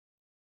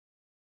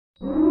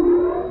Hey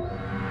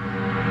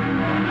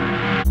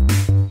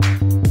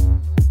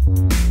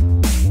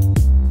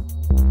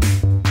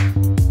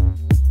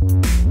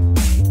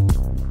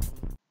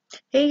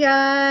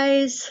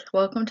guys,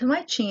 welcome to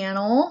my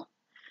channel.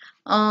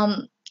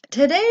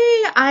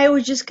 Today I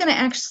was just gonna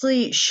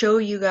actually show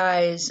you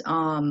guys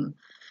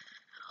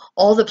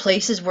all the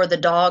places where the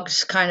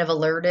dog's kind of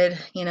alerted,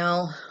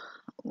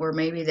 where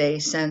maybe they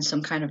sense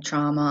some kind of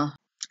trauma.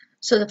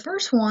 So the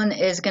first one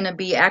is gonna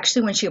be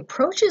actually when she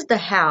approaches the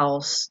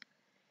house,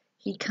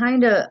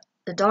 the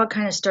dog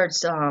kind of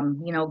starts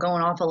going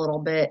off a little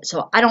bit.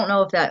 So I don't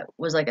know if that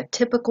was like a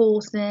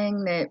typical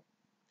thing that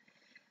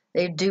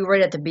they do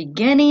right at the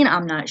beginning.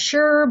 I'm not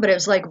sure, but it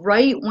was like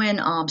right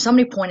when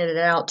somebody pointed it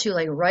out too,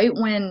 like right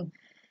when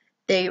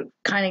they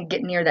kind of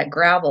get near that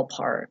gravel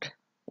part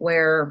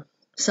where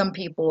some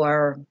people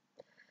are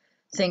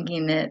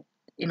thinking that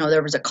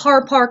there was a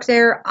car parked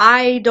there.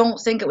 I don't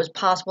think it was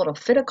possible to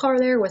fit a car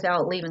there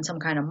without leaving some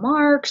kind of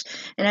marks.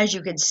 And as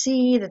you can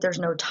see, that there's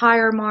no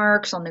tire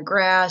marks on the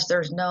grass.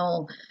 There's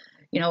no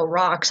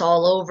rocks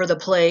all over the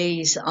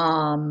place.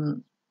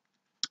 And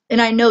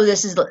I know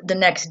this is the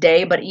next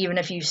day, but even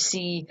if you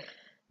see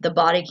the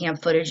body cam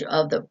footage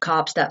of the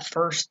cops that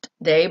first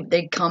day,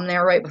 they come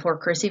there right before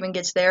Chris even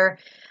gets there.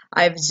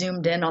 I've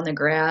zoomed in on the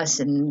grass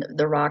and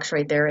the rocks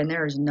right there, and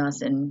there's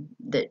nothing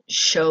that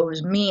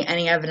shows me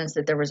any evidence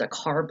that there was a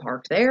car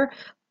parked there.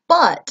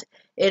 But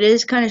it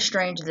is kind of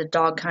strange that the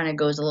dog kind of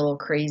goes a little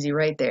crazy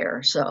right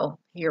there. So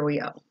here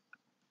we go.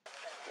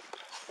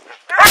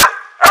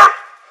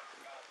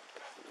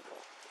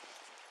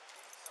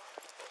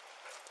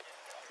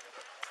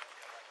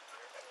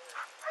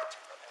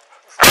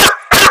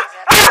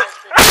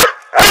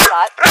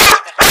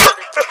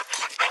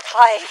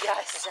 Hi,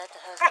 guys. Is that the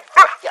husband?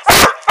 Yes.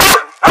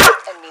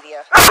 And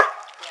media.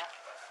 Yeah.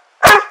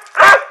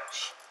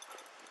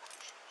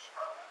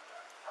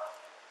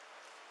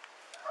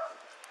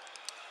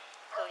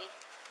 Cody,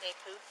 made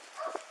poop.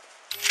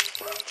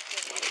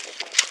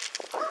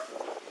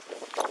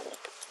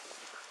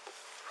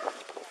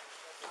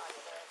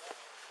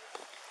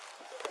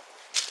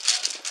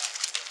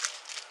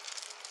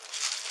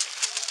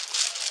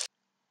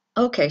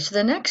 Okay, so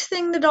the next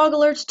thing the dog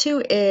alerts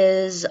to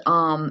is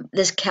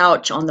this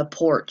couch on the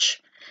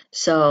porch.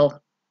 So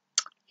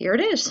here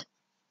it is.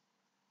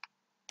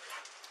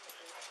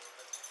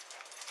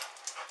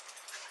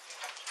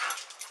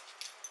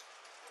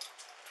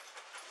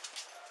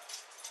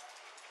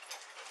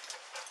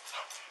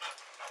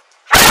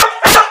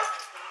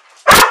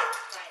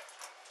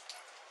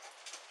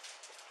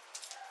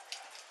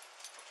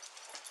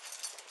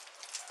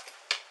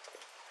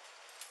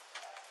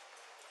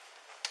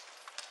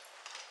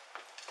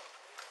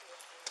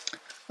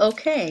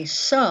 Okay,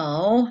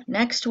 so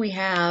next we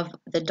have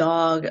the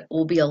dog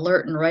will be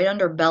alerting right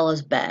under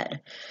Bella's bed.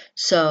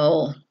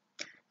 So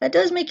that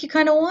does make you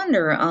kind of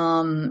wonder,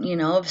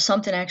 if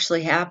something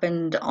actually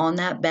happened on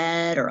that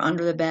bed or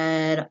under the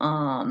bed,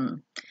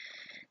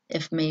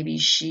 if maybe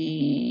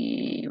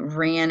she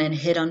ran and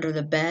hid under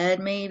the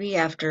bed maybe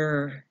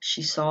after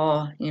she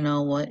saw,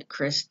 what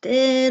Chris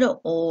did,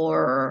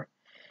 or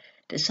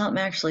did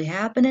something actually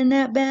happen in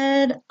that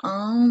bed?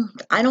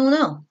 I don't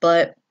know,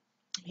 but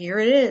here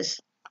it is.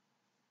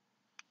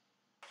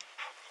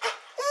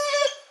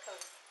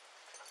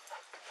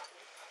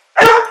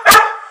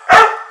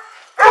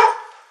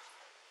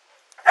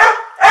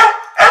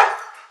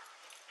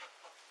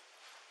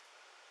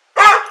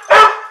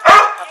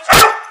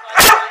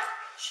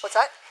 What's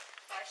that?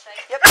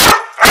 Yep.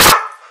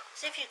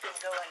 See if you can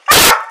go in.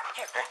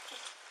 Here. I've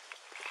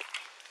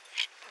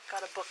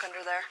got a book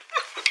under there.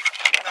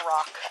 And a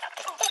rock.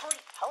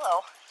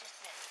 Hello.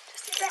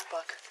 Just a big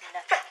book.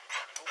 Nothing.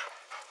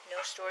 No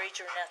storage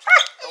or nothing.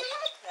 Nope.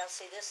 Now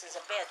see, this is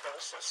a bed though,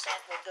 so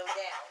scent will go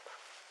down.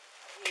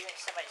 You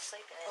think somebody's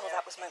sleeping in Oh, there.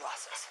 that was my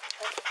glasses.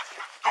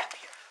 Up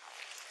here.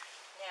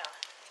 Now,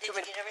 did you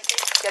get everything?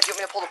 Yeah, do you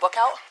want me to pull the book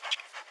out?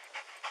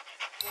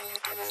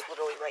 It's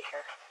literally right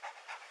here.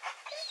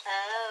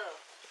 Oh.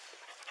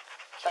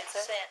 That's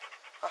it? Scent.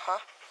 Uh-huh.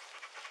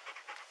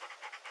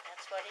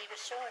 That's what he was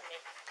showing me.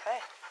 Okay,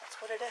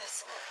 that's what it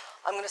is.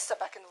 I'm going to step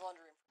back in the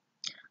laundry room.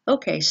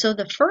 Okay, so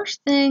the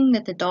first thing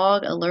that the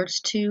dog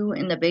alerts to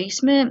in the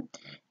basement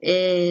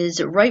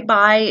is right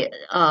by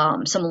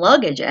some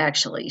luggage,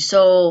 actually.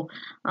 So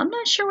I'm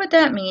not sure what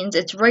that means.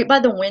 It's right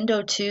by the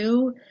window,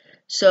 too.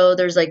 So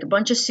there's like a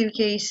bunch of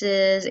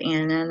suitcases,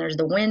 and then there's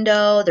the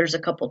window. There's a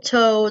couple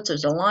totes.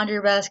 There's a laundry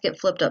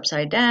basket flipped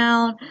upside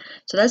down.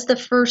 So that's the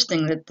first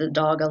thing that the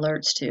dog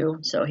alerts to.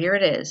 So here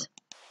it is.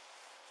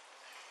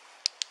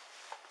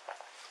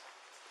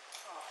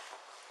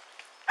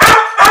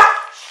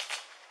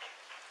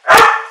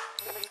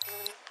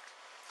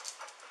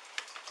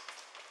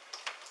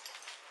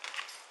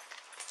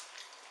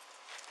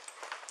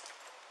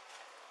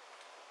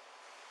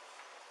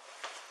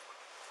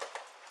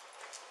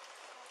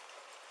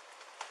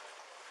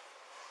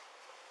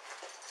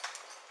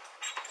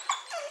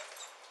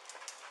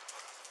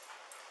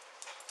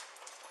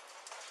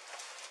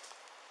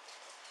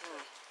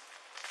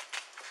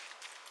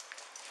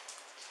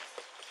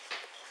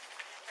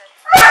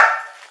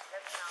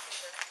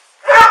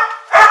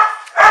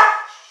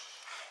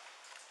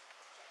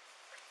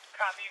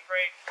 copy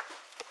break.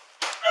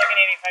 Like an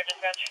 85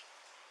 dispatch.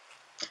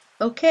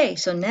 Okay,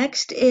 so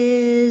next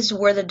is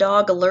where the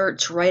dog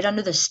alerts right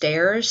under the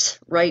stairs,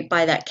 right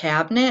by that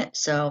cabinet.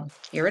 So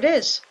here it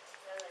is.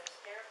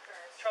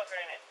 Control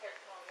 39. Here,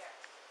 come over here.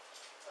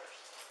 First.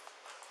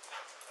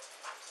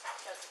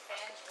 Because the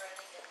fan's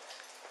running in the...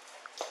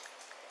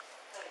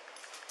 Okay.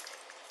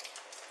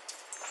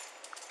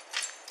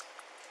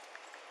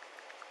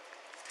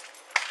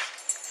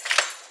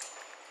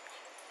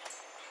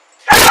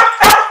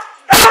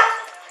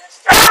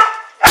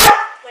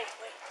 Wait,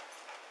 wait.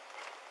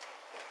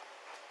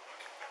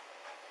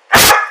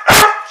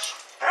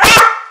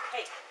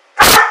 Hey.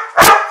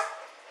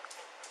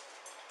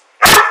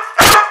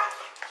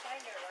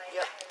 Shiner right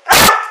Yep.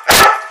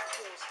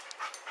 here.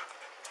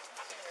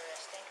 That's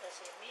interesting because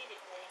he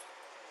immediately...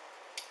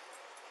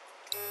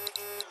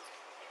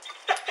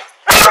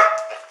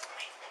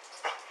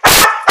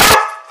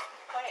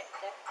 Quiet.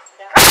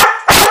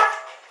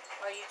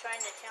 Are you trying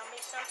to tell me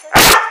something?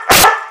 You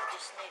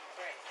just need a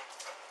break.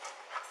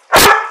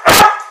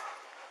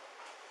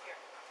 Here,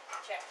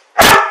 check.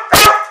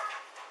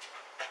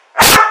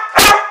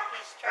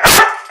 He's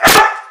trying.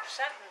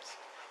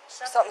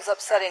 Something's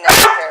upsetting him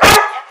here.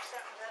 Yep,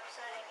 something's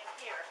upsetting him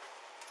here.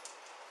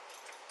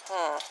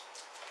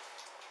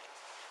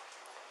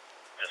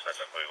 Dispatch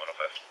on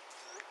 105.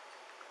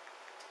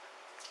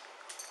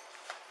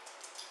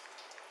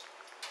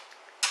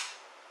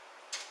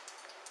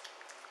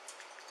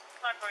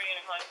 Not for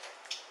Unicorn.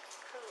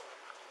 Cool.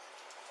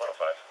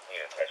 105.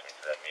 You can attach me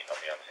to that meeting. I'll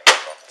be on the same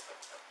call.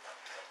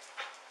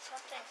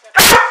 Something's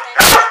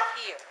upsetting him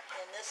here,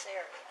 in this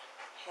area.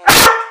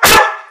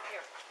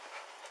 Here.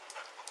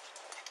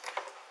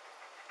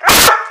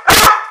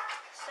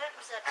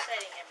 Something's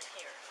upsetting him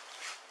here.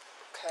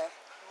 Okay.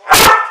 More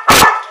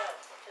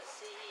because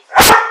see, he's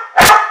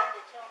trying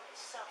to tell me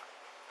something.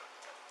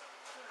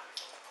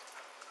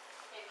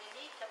 Maybe you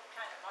need to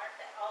kind of mark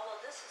that. Although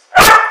this is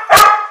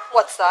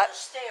What's that? the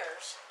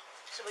stairs,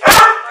 so we can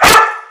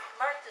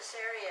mark this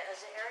area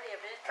as an area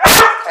of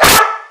interest.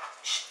 Okay.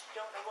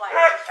 Don't know why.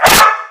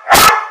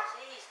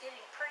 See, he's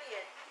getting pretty.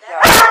 That's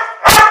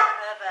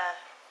of a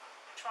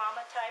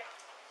trauma type.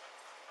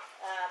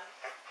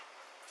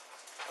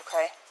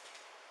 Okay.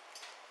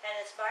 And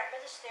it's right by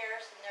the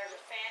stairs, and there's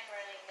a fan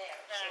running there.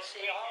 So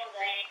see all of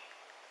that.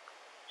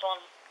 It's on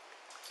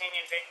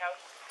Canyon Bakehouse.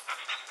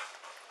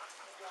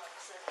 Go on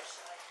this other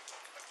side.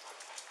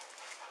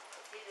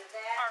 Either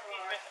that RP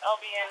or with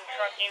LBN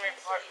trucking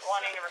report,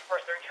 wanting to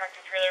report their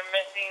tractor trailer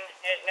missing.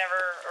 It never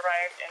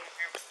arrived, and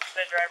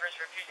the driver's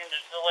refusing to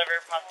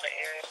deliver, possibly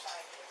area.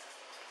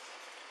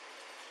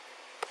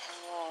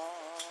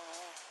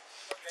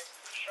 Okay,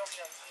 show me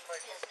on this way.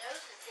 his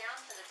nose is down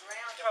to the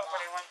ground a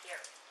 1241. lot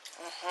here.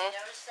 You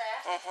notice that?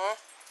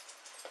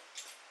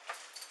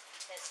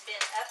 It's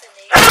been up in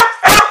the air.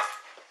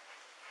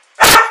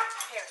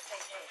 Here,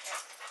 hey,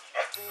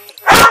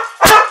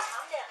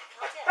 calm down.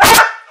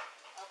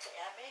 Okay,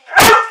 I'm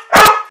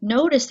in.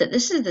 Notice that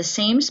this is the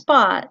same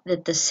spot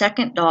that the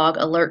second dog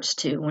alerts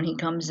to when he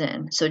comes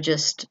in. So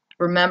just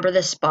remember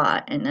this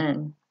spot and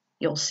then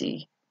you'll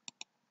see.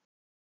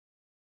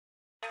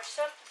 There's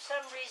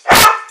some reason.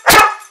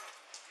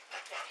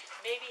 Okay,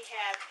 maybe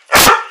have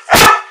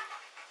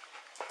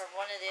for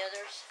one of the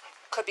others.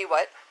 Could be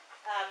what?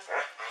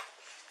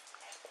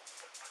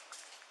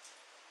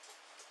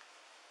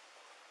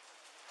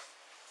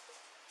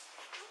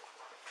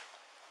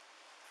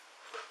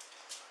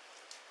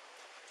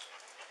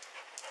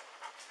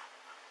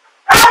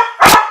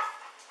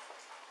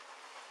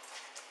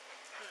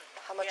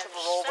 How much of a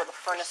role will the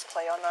furnace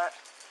play on that?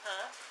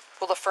 Huh?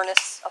 Will the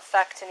furnace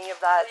affect any of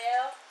that?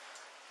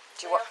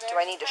 Well, Do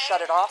I need to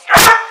shut it off? Fan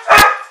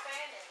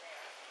in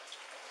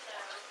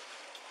there.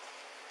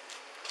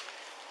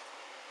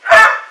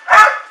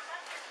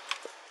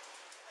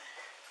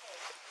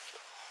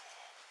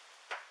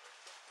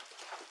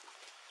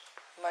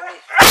 Maybe.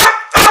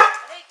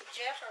 I think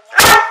Jeff or one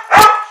of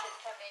them should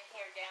come in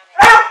here down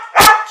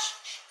and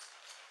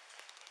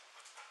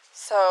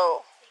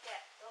So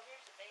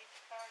here's a baby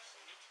car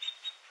seat.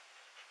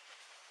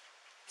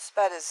 this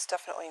bed is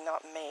definitely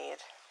not made.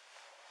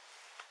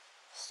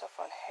 Stuff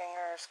on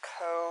hangers,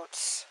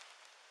 coats.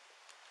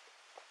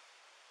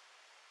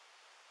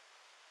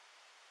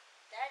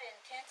 That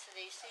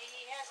intensity, see,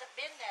 he hasn't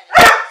been that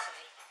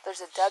intensity.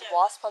 There's a dead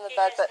wasp on the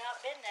bed, but he has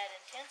not been that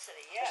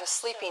intensity, yeah. there's a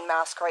sleeping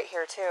mask right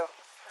here too.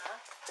 Huh?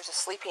 There's a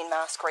sleeping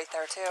mask right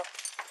there too.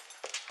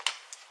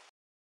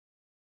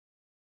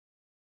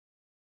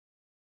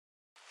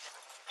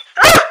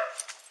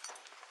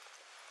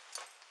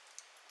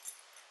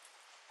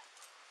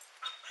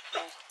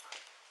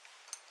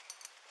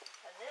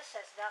 And this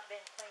has not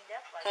been cleaned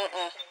up like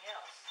everything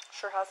else.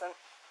 Sure hasn't.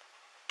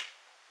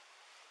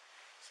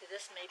 See,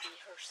 this may be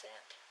her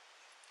scent.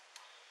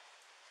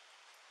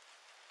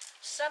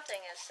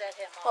 Something has set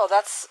him off. Well,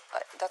 that's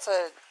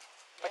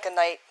like a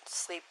night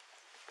sleep,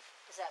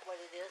 Is that what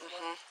it is?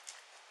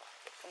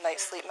 a night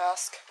sleep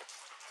mask.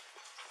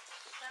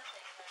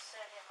 Something has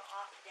set him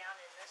off down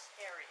in this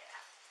area.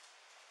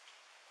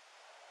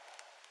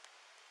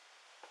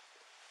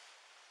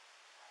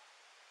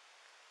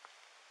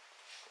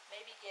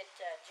 maybe get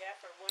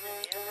Jeff or one of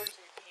the others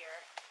in here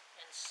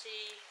and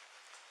see,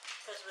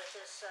 because with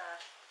this,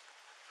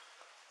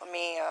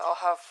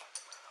 I'll have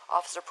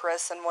Officer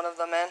Perez send one of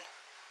them in.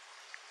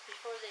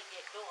 before they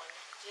get going,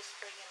 just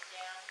bring them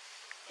down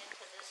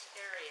into this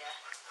area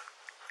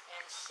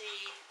and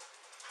see,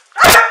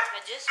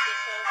 and just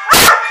because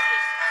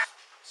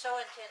he's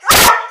so intense.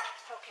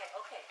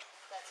 Okay,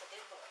 that's a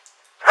good boy.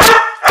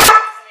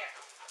 Come here.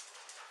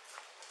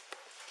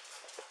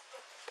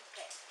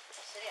 Okay,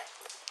 sit down.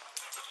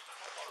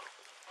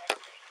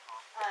 Okay.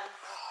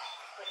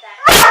 With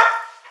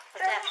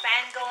that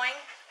fan going,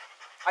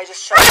 I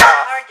just shut it it's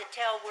off. hard to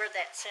tell where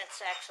that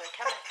scent's actually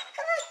coming from.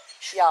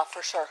 Yeah,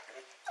 for sure.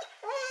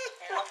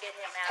 And I'll get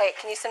him out. Hey,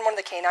 can you send one of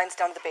the canines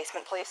down to the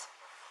basement, please?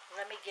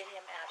 Let me get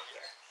him out of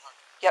here.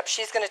 Yep,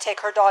 she's going to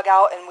take her dog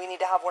out, and we need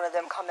to have one of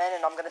them come in,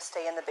 and I'm going to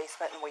stay in the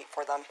basement and wait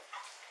for them.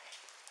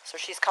 So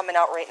she's coming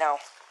out right now.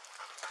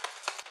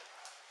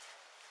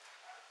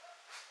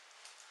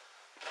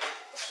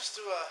 Let's just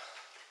do a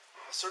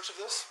search of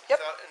this Yep.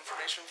 without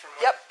information from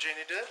what Yep.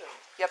 Janie did, and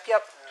Yep. to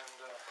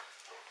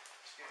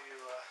give you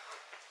a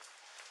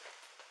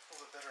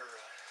little bit better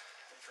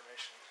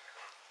information.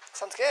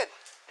 Sounds good.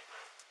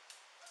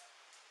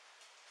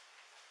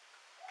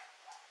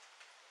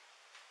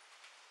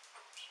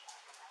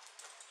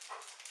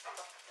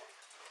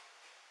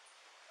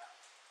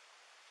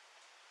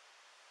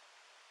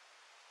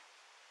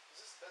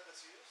 Is this the bed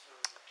that's used, or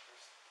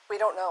We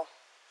don't know.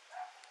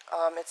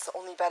 It's the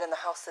only bed in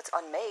the house that's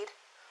unmade.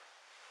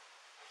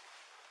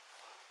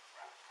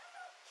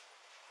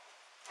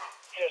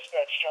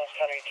 Dispatch, Jones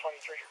County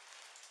 23.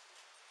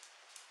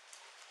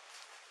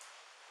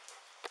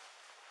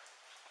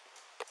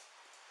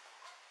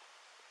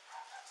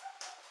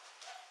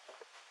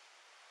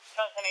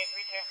 Johnson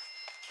 832.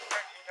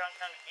 Correction,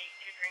 Johnstown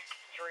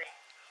 8233.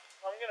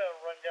 I'm gonna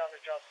run down to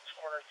Johnson's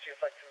Corner and see if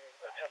I can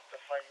attempt to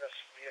find this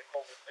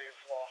vehicle that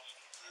they've lost.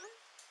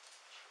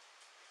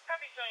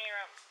 Copy, Sony, you're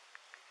out.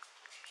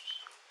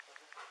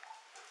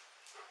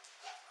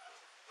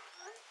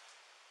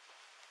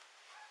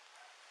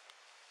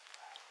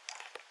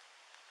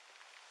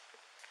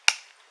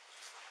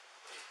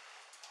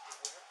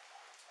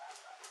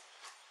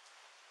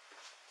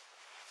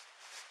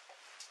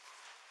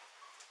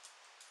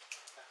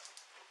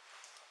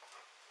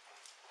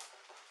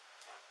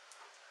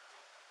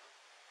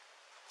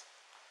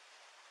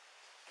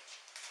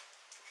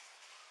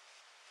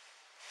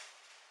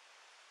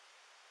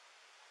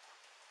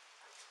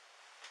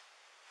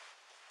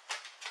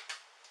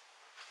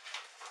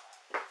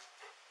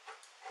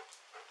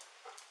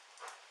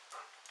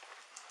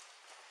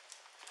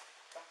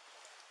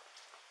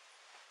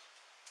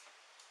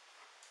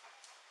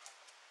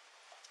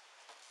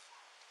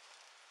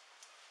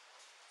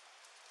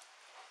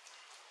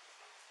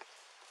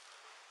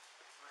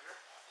 Right here.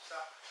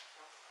 Stop.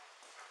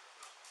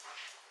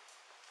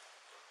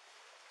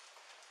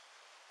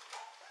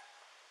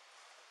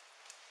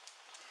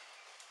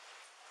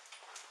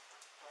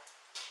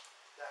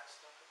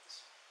 Dax, don't put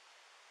this.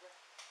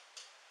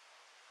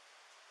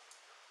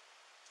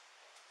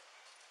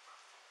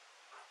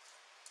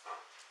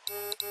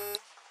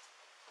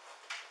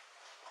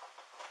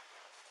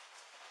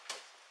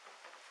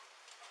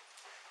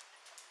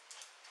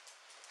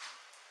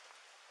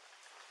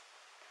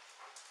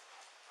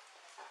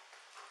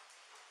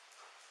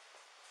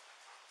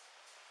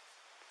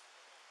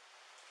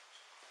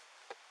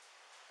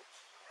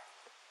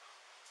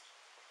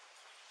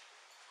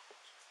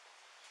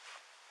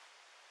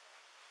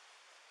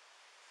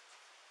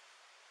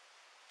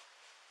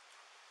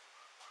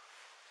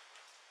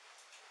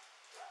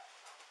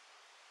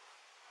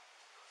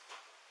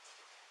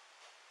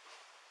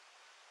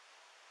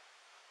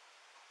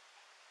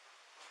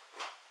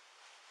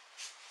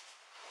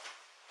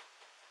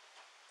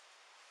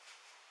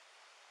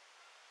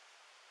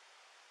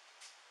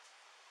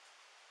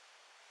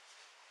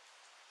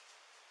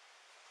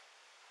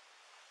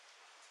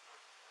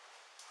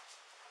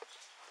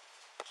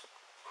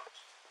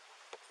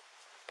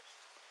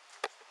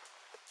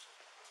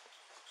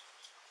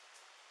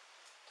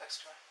 Dax,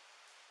 come here.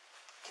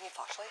 Give me a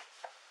flashlight.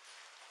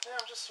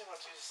 Yeah, I'm just seeing what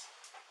to use.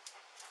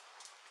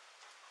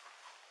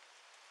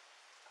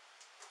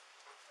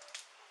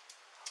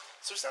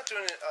 So he's not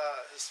doing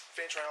his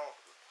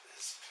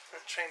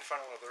trained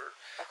final alert.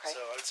 Okay. So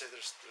I'd say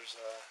there's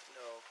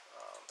no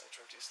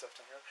HRT stuff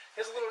down here.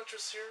 He has a little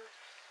interest here.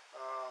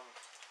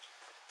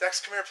 Dax,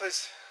 come here,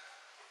 please.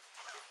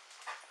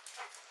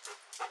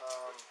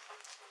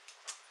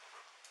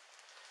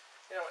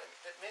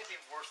 It may be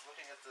worth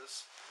looking at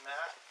this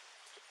map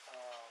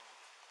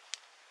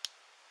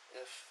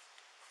if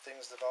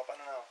things develop. I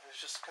don't know. It's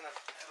just kind of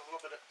had a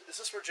little bit of.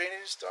 Is this where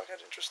Janie's dog had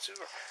interest too?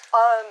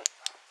 Or?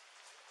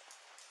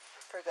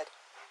 Very good.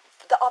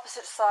 The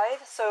opposite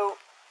side, so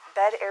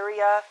bed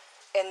area,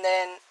 and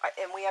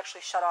we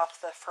actually shut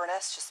off the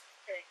furnace just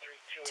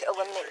to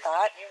eliminate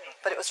that,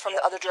 but it was from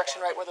the other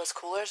direction, right where those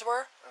coolers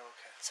were. Oh,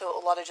 okay. So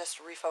a lot of just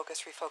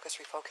refocus.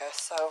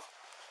 So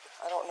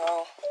I don't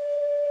know.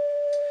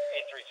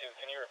 832,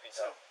 can you repeat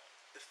that?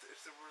 if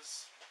there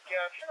was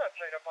Yeah, if you're not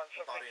tied up on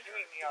a body something, in you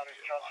here, meet me out there'd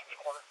at be a lot Johnson's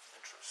of Corner.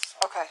 interest.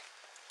 Okay.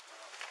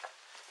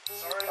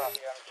 Sorry. Copy,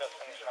 I'm just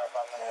finishing up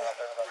on that out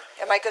there. But...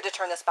 Am I good to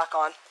turn this back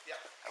on? Yeah.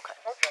 Okay.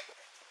 Okay.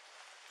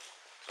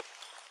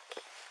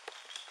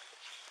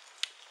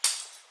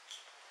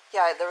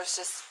 Yeah, there was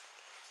just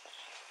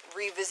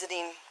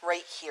revisiting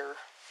right here.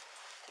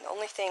 And the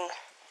only thing,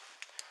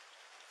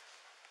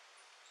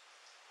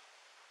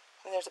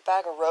 I mean, there's a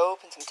bag of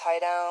rope and some tie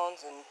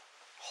downs and a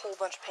whole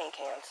bunch of paint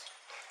cans.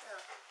 Yeah.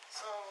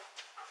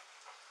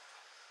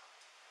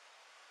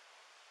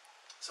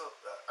 So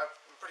I'm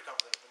pretty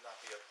confident it would not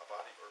be a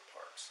body or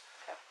parts.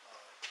 Okay.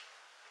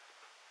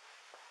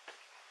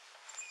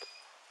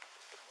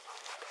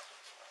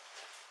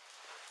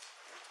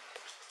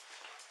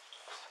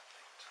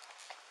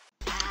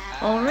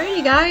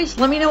 Alrighty guys,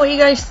 let me know what you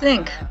guys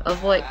think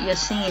of what you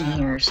seen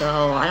here.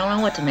 So I don't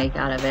know what to make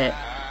out of it.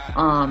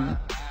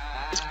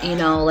 You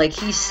know, like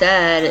he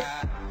said,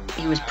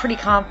 he was pretty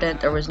confident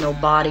there was no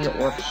body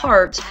or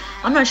parts.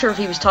 I'm not sure if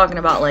he was talking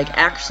about like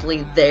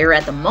actually there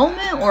at the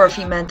moment, or if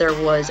he meant there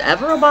was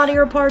ever a body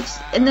or parts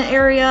in the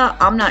area.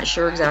 I'm not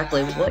sure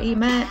exactly what he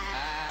meant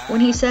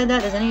when he said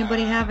that. Does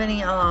anybody have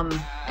any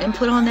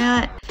input on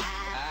that?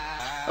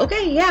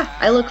 Okay, yeah,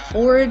 I look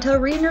forward to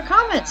reading your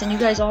comments, and you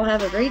guys all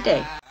have a great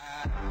day.